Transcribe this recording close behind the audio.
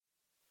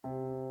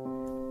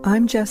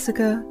I'm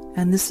Jessica,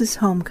 and this is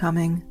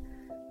Homecoming,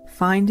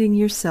 finding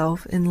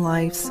yourself in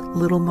life's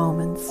little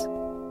moments.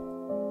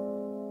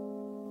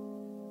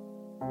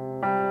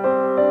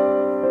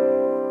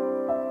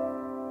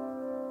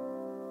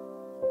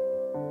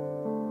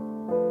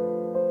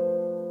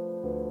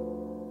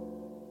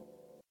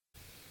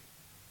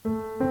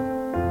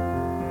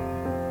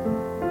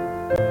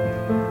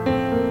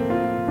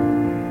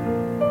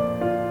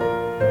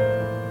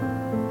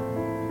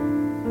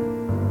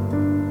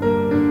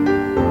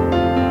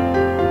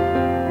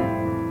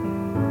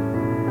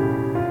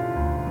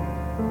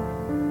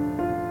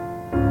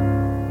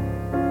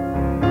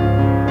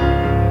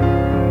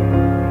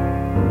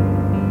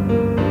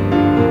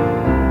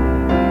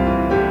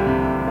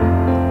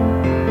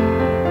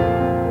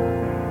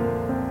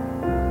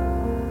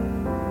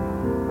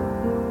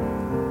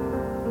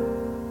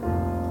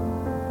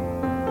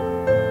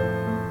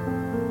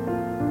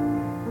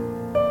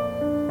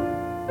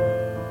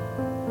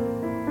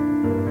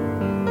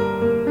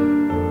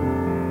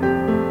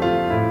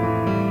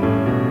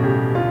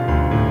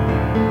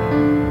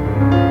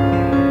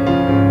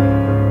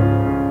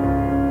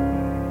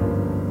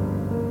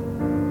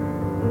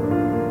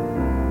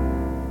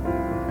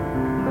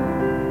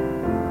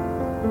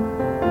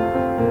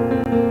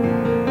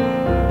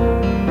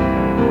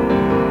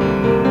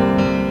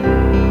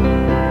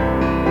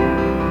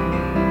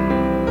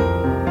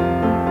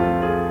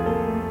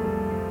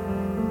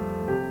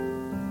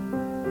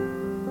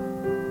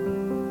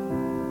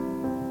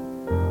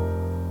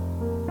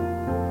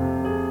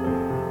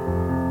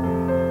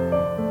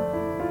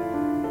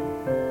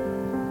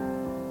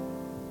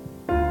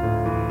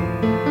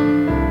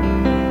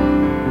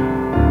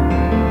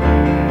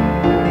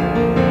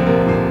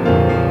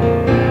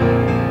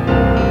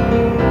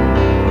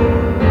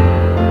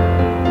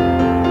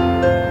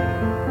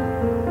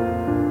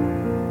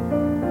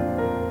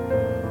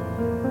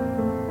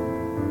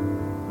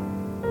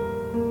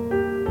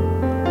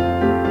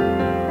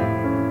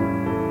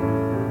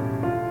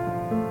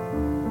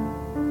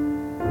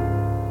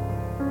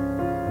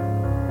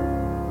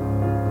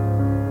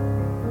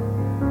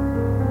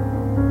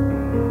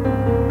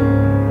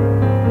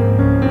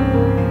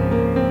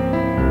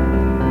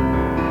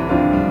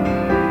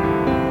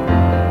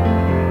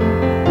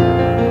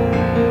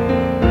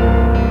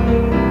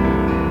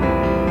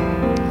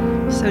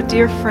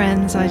 Dear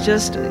friends, I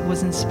just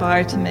was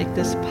inspired to make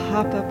this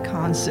pop-up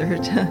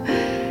concert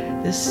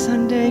this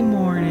Sunday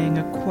morning,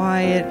 a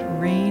quiet,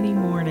 rainy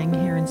morning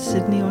here in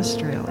Sydney,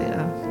 Australia.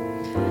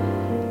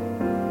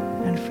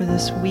 And for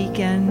this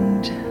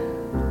weekend,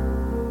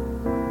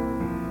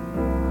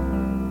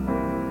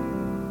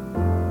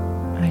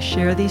 I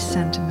share these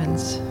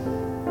sentiments.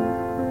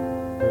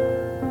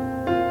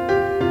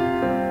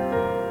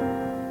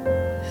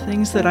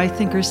 Things that I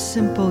think are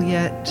simple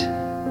yet,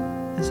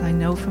 as I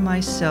know for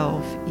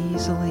myself,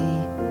 easily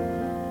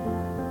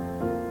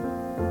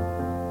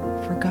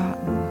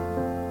forgotten.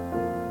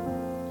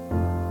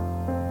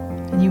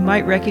 And you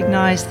might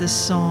recognize this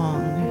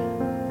song,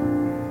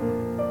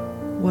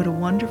 What a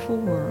Wonderful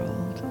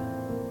World,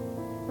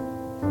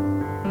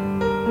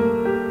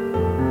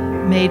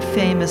 made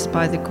famous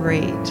by the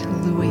great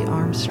Louis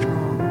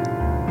Armstrong.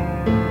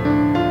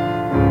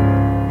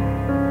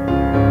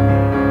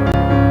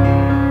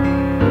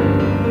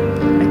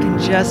 I can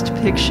just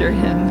picture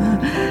him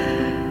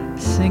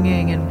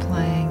singing and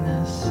playing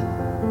this.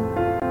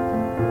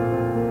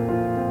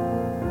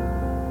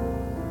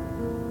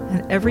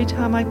 And every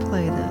time I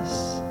play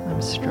this,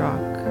 I'm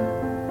struck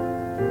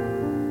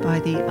by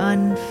the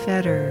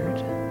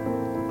unfettered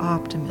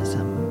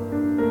optimism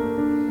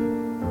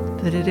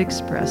that it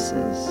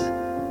expresses.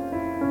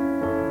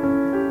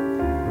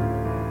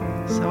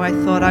 So I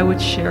thought I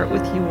would share it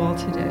with you all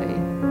today.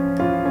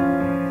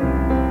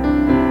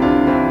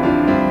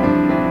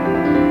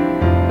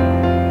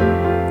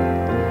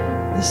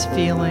 This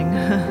feeling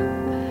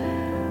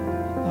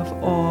of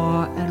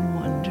awe and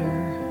wonder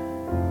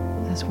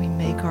as we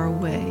make our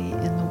way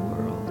in the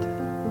world.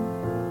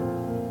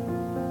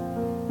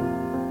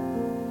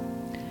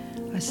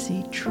 I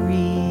see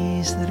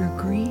trees that are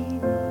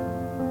green,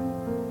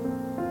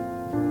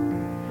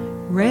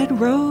 red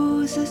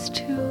roses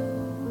too.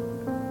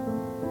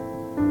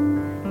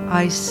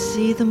 I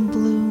see them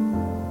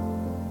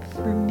bloom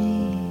for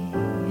me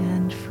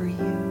and for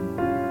you.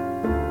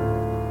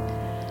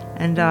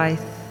 And I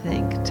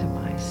think to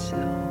myself,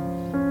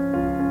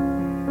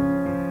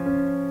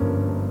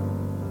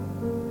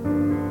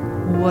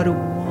 what a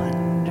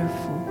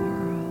wonderful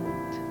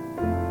world.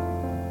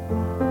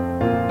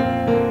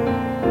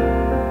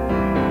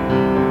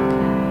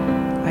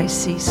 I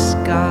see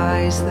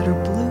skies that are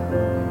blue,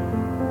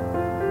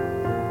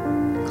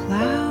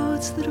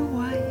 clouds that are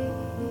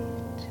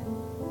white,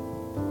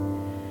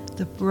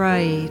 the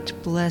bright,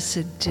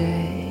 blessed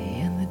day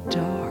and the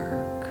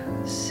dark,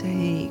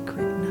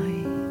 sacred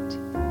night.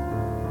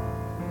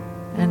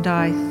 And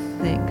I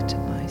think to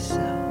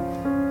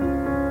myself,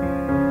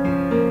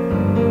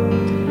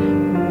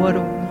 what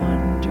a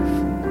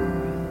wonderful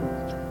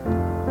world.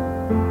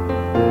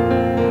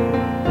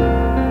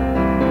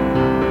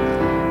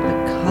 The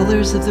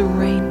colors of the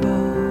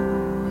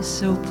rainbow,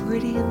 so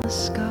pretty in the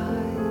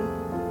sky,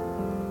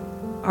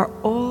 are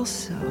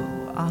also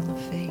on the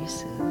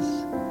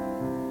faces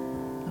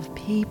of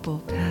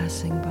people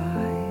passing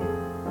by.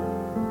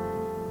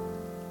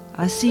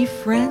 I see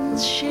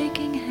friends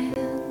shaking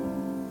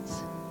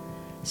hands,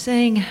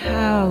 saying,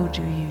 "How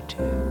do you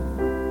do?"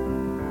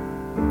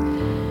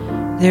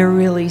 They're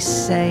really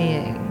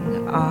saying,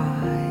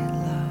 "I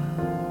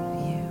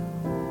love you."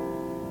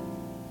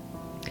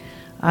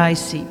 I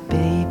see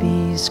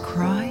babies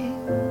crying.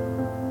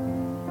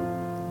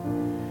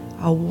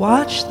 I'll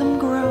watch them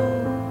grow.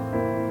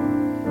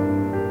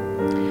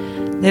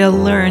 They'll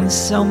learn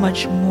so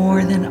much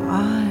more than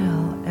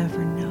I'll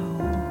ever know.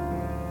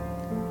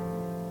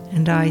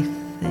 And I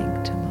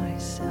think to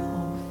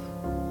myself,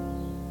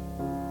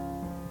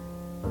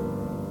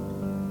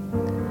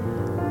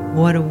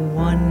 what a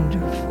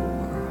wonderful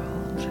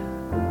world.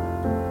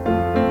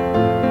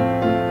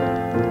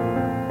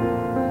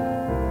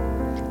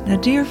 Now,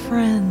 dear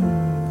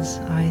friends,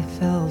 I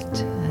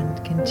felt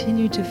and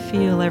continue to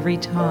feel every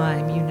time,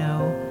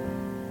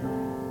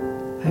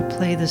 I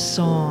play the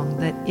song,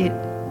 that it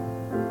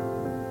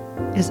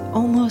is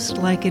almost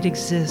like it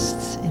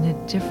exists in a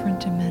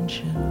different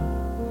dimension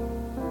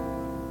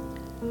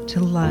to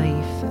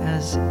life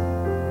as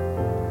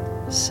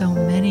so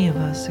many of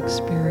us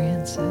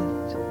experience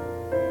it.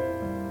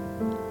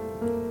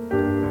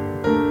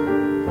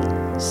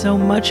 So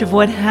much of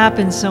what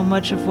happens, so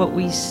much of what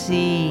we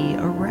see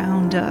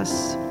around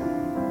us,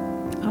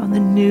 on the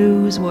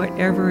news,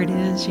 whatever it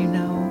is,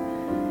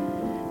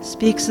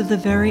 speaks of the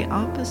very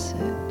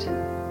opposite.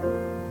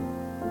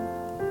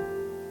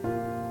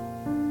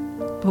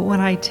 But when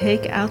I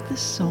take out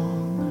this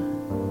song,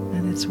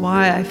 and it's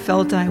why I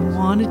felt I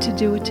wanted to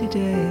do it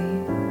today,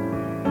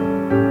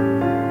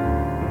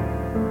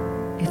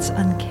 it's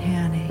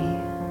uncanny.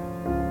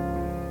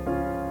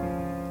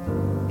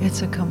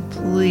 It's a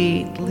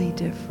completely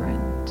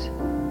different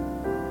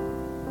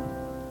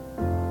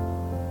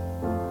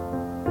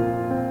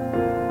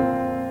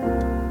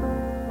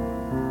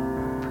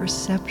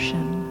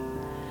perception.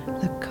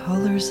 The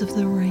colors of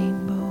the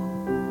rainbow,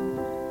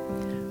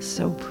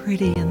 so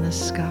pretty in the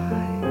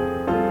sky,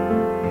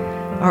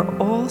 are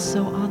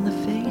also on the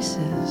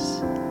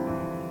faces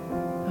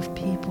of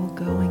people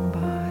going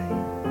by.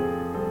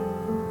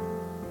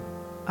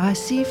 I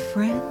see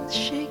friends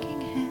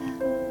shaking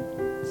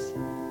hands,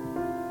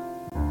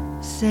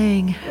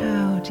 saying,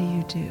 "How do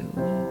you do?"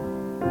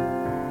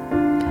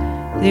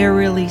 They're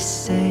really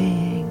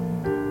saying,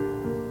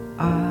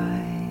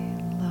 "I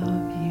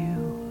love you."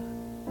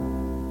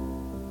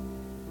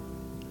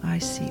 I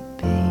see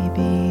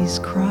babies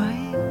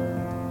crying.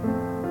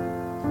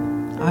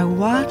 I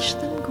watch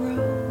them grow.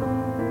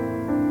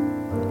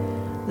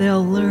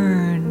 They'll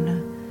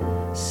learn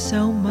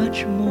so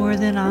much more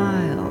than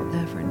I'll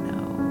ever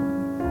know.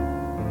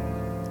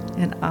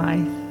 And I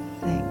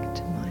think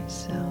to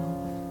myself,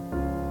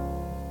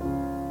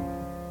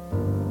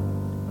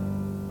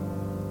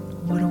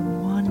 what a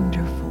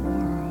wonderful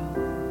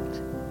world.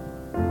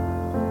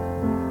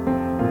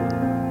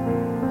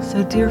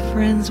 So, dear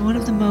friends, one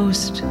of the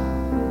most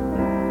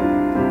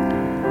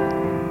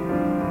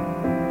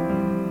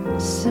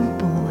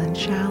simple and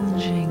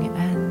challenging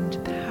and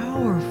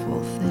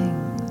powerful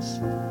things,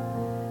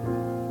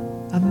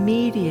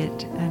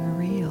 immediate and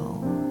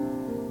real,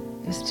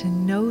 is to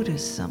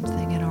notice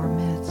something in our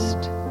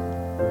midst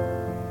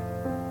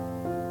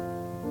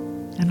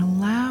and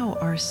allow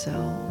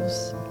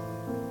ourselves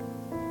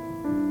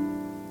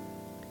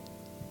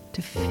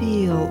to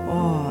feel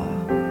awe.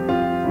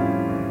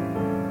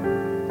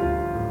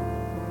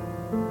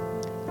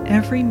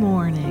 Every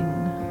morning,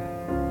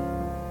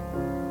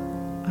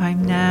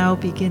 I'm now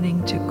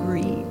beginning to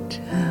greet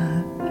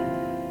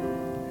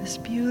this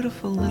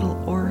beautiful little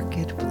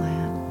orchid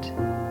plant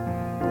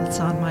that's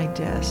on my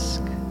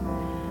desk.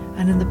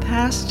 And in the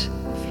past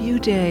few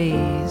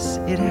days,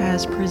 it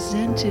has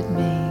presented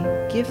me,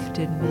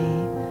 gifted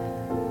me,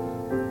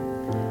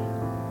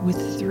 with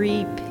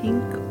 3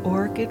 pink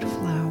orchid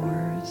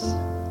flowers.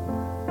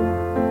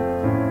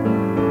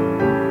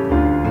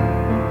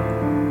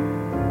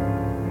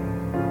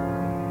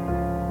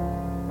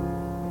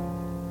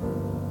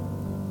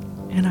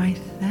 And I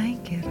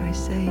thank it. I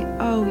say,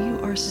 "Oh, you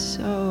are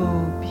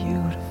so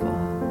beautiful."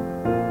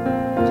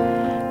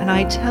 And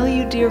I tell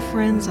you, dear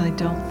friends, I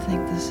don't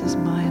think this is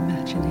my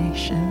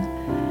imagination,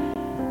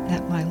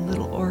 that my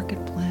little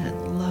orchid plant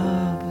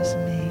loves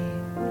me,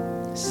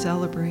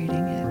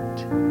 celebrating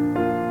it.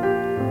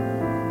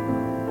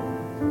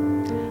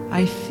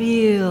 I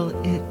feel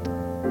it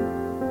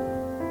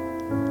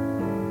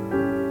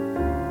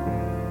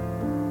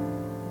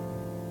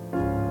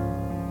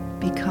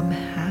become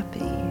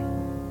happy.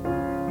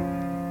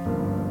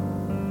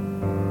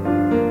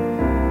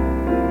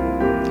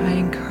 I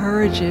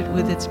encourage it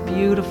with its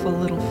beautiful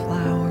little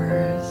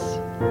flowers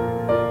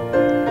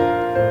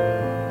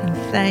and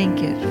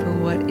thank it for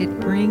what it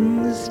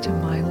brings to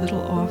my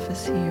little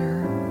office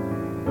here.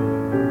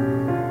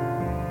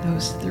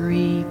 Those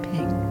 3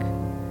 pink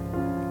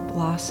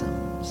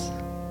blossoms.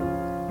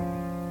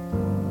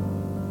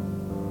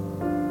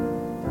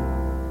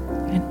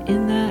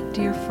 in that,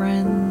 dear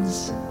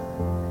friends,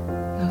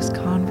 those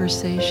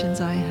conversations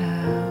I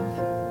have,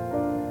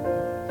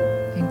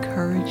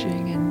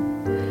 encouraging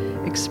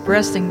and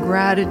expressing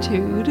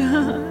gratitude to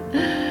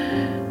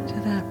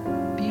that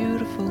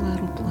beautiful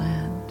little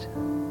plant,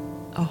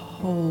 a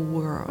whole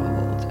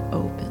world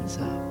opens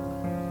up.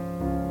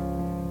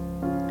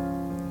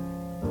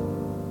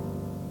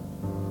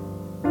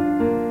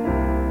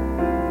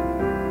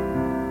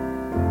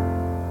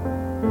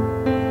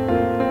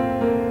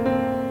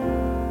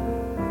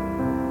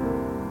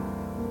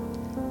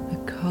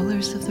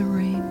 Colors of the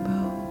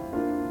rainbow,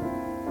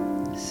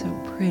 so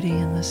pretty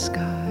in the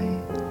sky,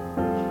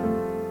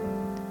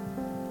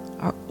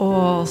 are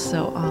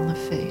also on the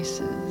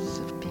faces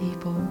of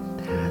people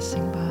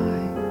passing by.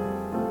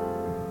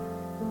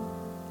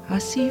 I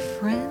see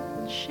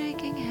friends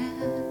shaking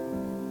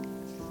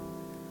hands,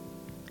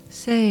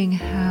 saying,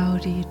 "How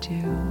do you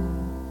do?"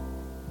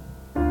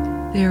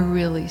 They're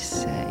really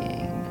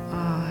saying,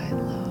 "I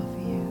love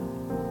you."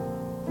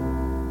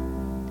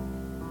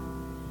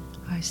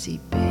 I see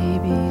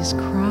babies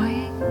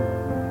crying.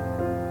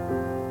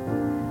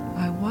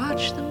 I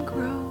watch them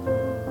grow.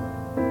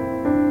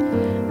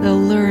 They'll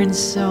learn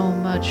so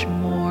much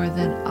more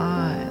than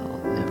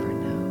I'll ever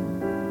know.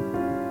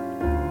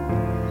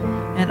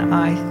 And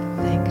I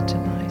think to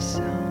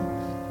myself,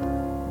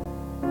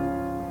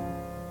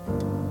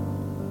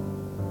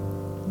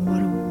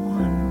 what a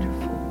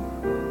wonderful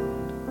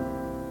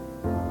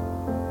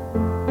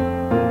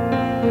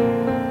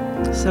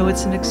world. So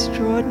it's an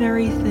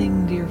extraordinary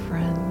thing, dear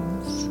friends.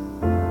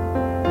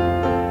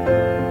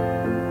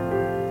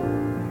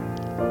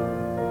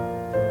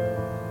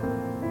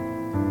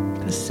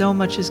 So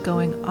much is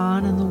going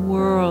on in the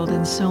world,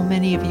 and so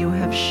many of you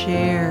have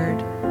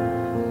shared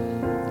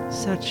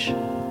such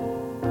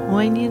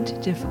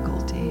poignant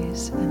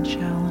difficulties and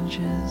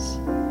challenges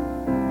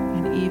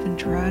and even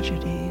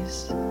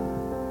tragedies.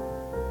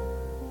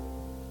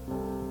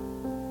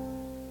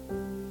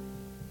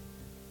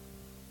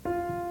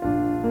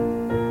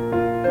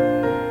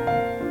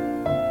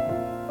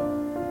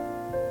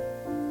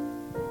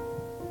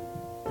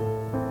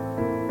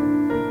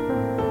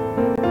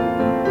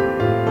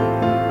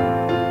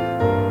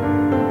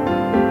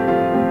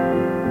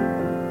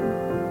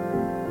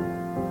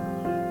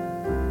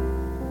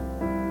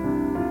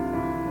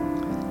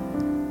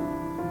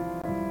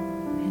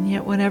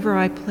 Yet whenever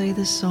I play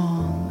the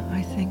song,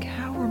 I think,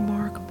 how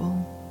remarkable.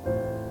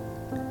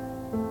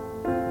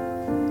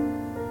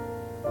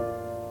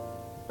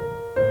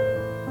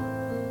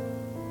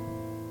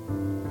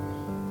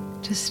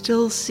 To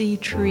still see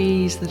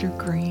trees that are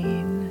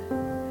green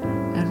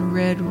and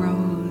red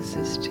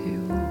roses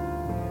too.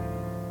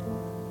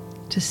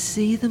 To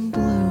see them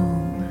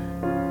bloom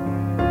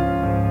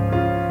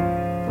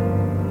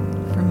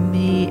for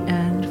me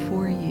and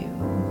for you.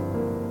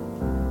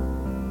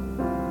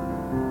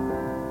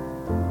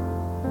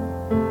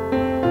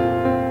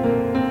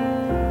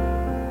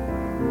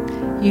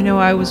 You know,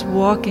 I was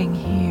walking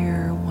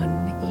here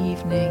one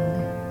evening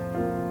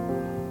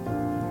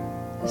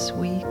this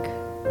week.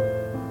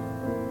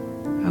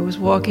 I was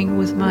walking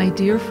with my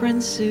dear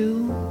friend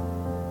Sue.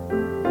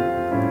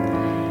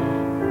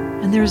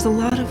 And there's a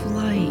lot of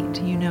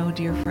light, you know,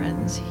 dear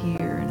friends,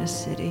 here in a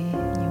city.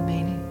 You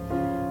may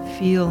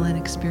feel and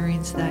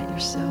experience that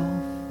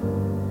yourself.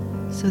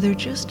 So there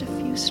are just a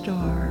few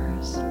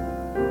stars.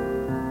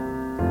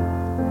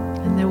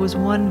 And there was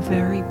one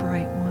very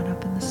bright one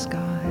up in the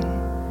sky.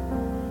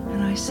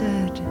 I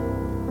said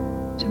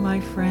to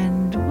my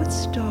friend, "What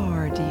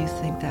star do you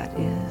think that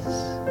is?"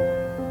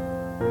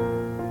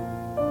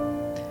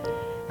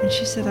 And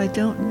she said, "I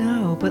don't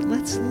know, but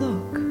let's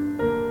look."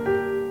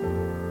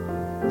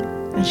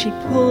 And she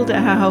pulled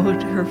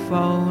out her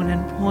phone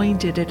and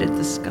pointed it at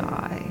the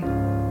sky.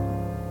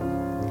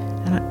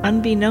 And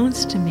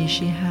unbeknownst to me,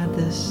 she had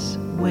this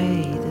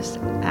way, this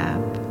app.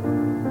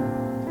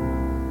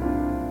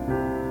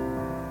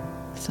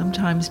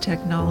 Sometimes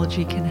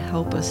technology can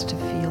help us to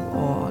feel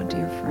awe,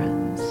 dear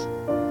friends.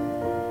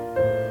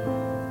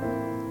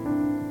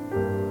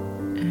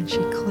 And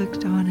she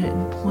clicked on it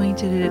and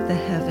pointed it at the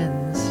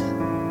heavens.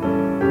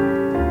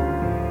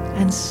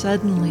 And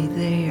suddenly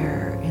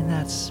there, in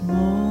that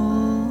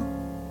small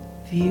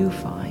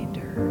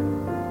viewfinder,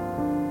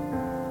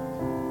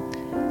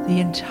 the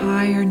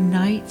entire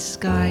night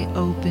sky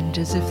opened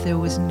as if there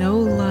was no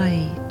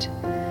light,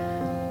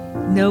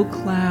 no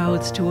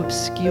clouds to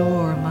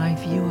obscure my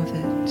view of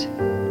it.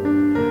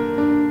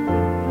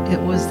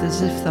 It was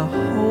as if the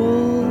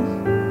whole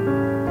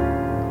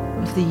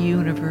of the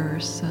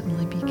universe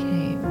suddenly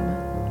became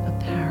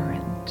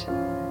apparent.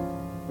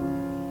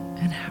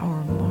 And how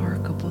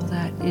remarkable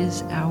that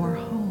is, our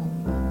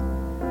home.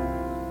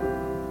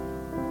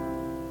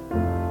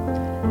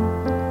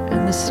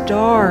 And the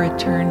star, it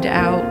turned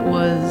out,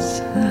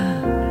 was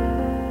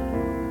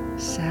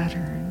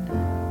Saturn,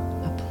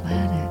 a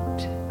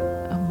planet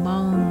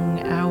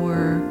among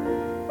our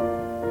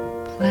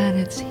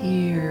planets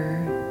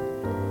here,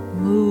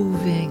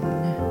 moving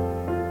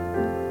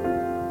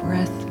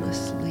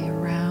breathlessly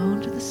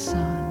around the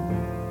sun.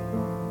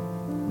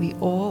 We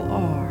all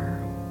are.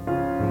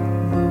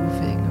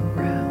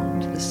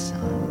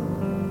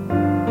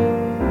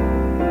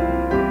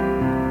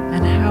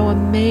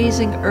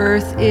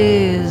 earth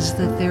is,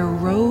 that there are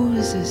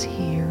roses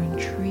here and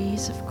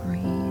trees of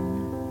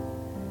green,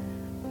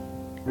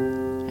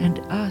 and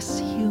us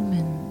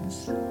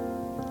humans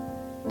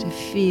to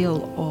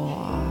feel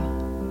awe,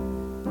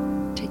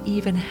 to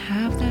even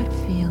have that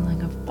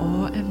feeling of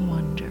awe and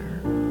wonder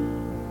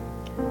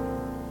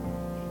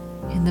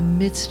in the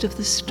midst of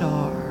the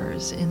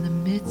stars, in the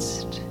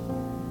midst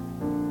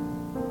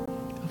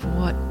of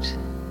what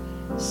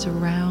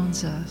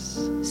surrounds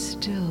us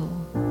still.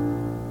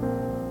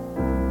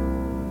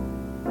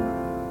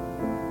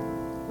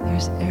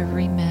 There's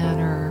every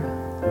manner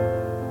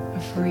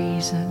of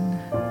reason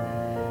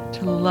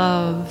to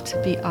love,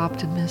 to be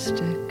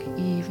optimistic,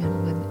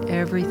 even when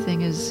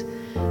everything is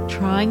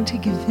trying to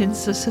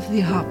convince us of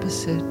the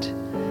opposite.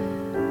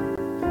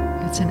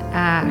 It's an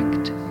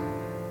act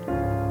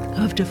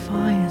of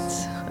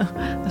defiance,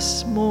 a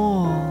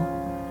small,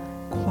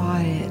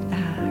 quiet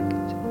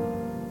act.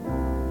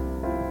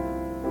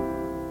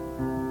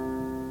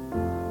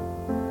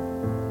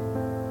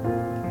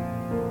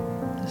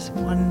 This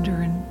wonder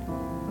and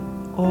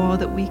awe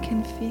that we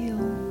can feel.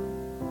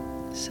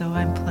 So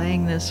I'm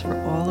playing this for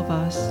all of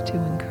us to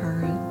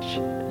encourage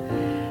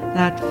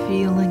that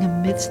feeling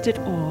amidst it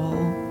all.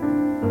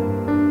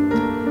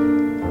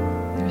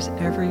 There's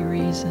every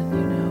reason,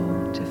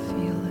 to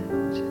feel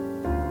it.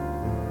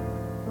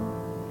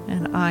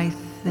 And I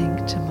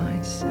think to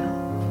myself,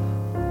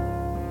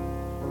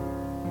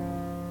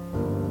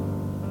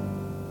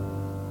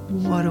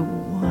 what a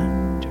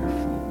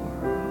wonderful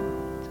world.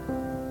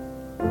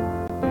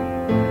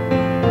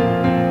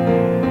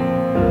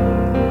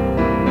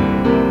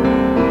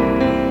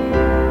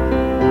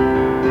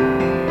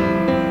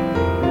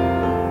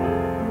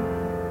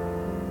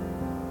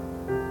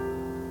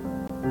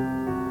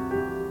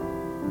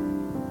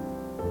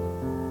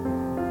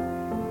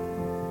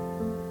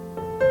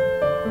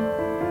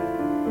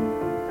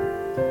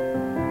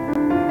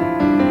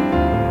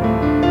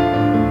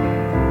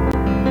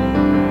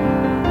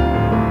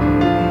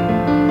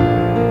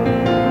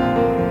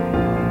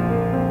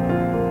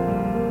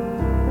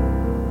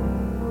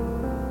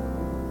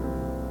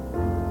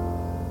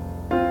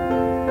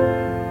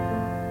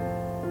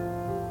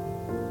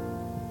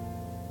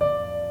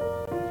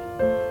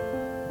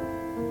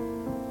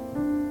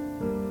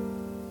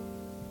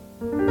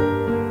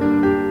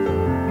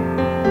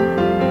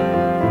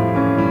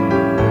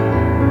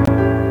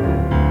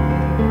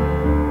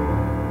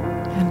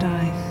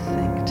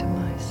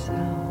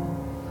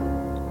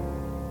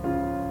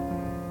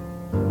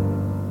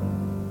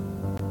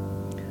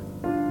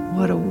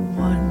 What a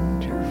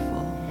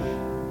wonderful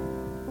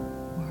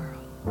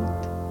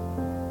world.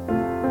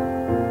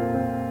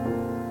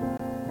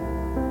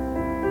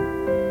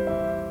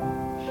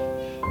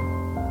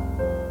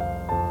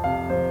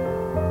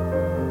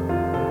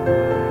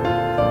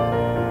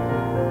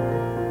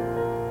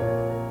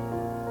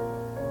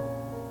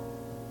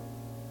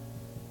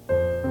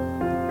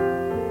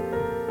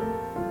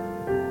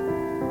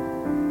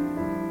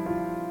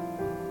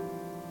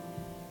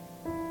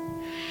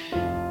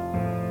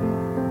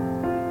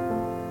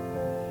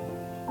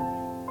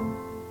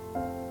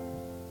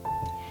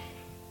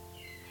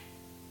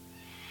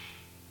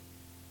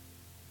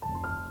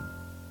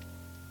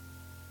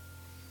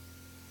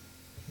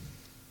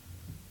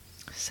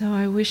 So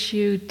I wish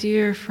you,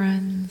 dear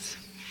friends,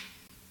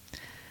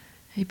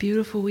 a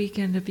beautiful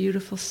weekend, a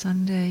beautiful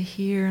Sunday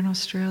here in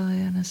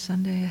Australia, and a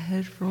Sunday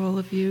ahead for all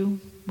of you,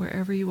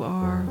 wherever you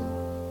are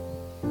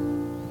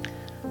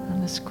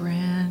on this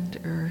grand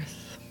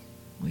earth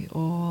we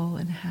all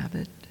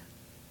inhabit.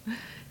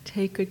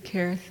 Take good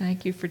care.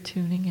 Thank you for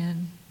tuning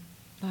in.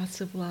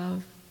 Lots of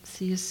love.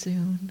 See you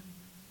soon.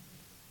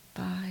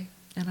 Bye.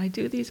 And I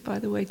do these, by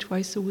the way,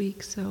 twice a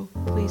week, so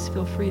please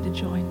feel free to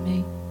join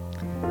me.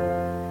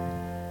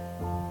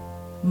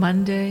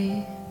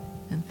 Monday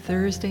and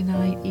Thursday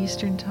night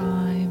Eastern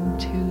Time,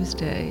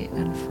 Tuesday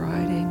and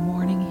Friday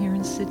morning here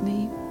in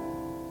Sydney.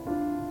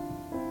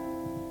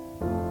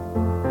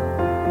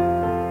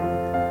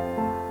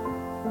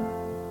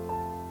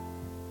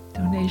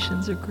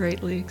 Donations are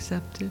greatly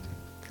accepted.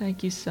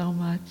 Thank you so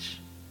much.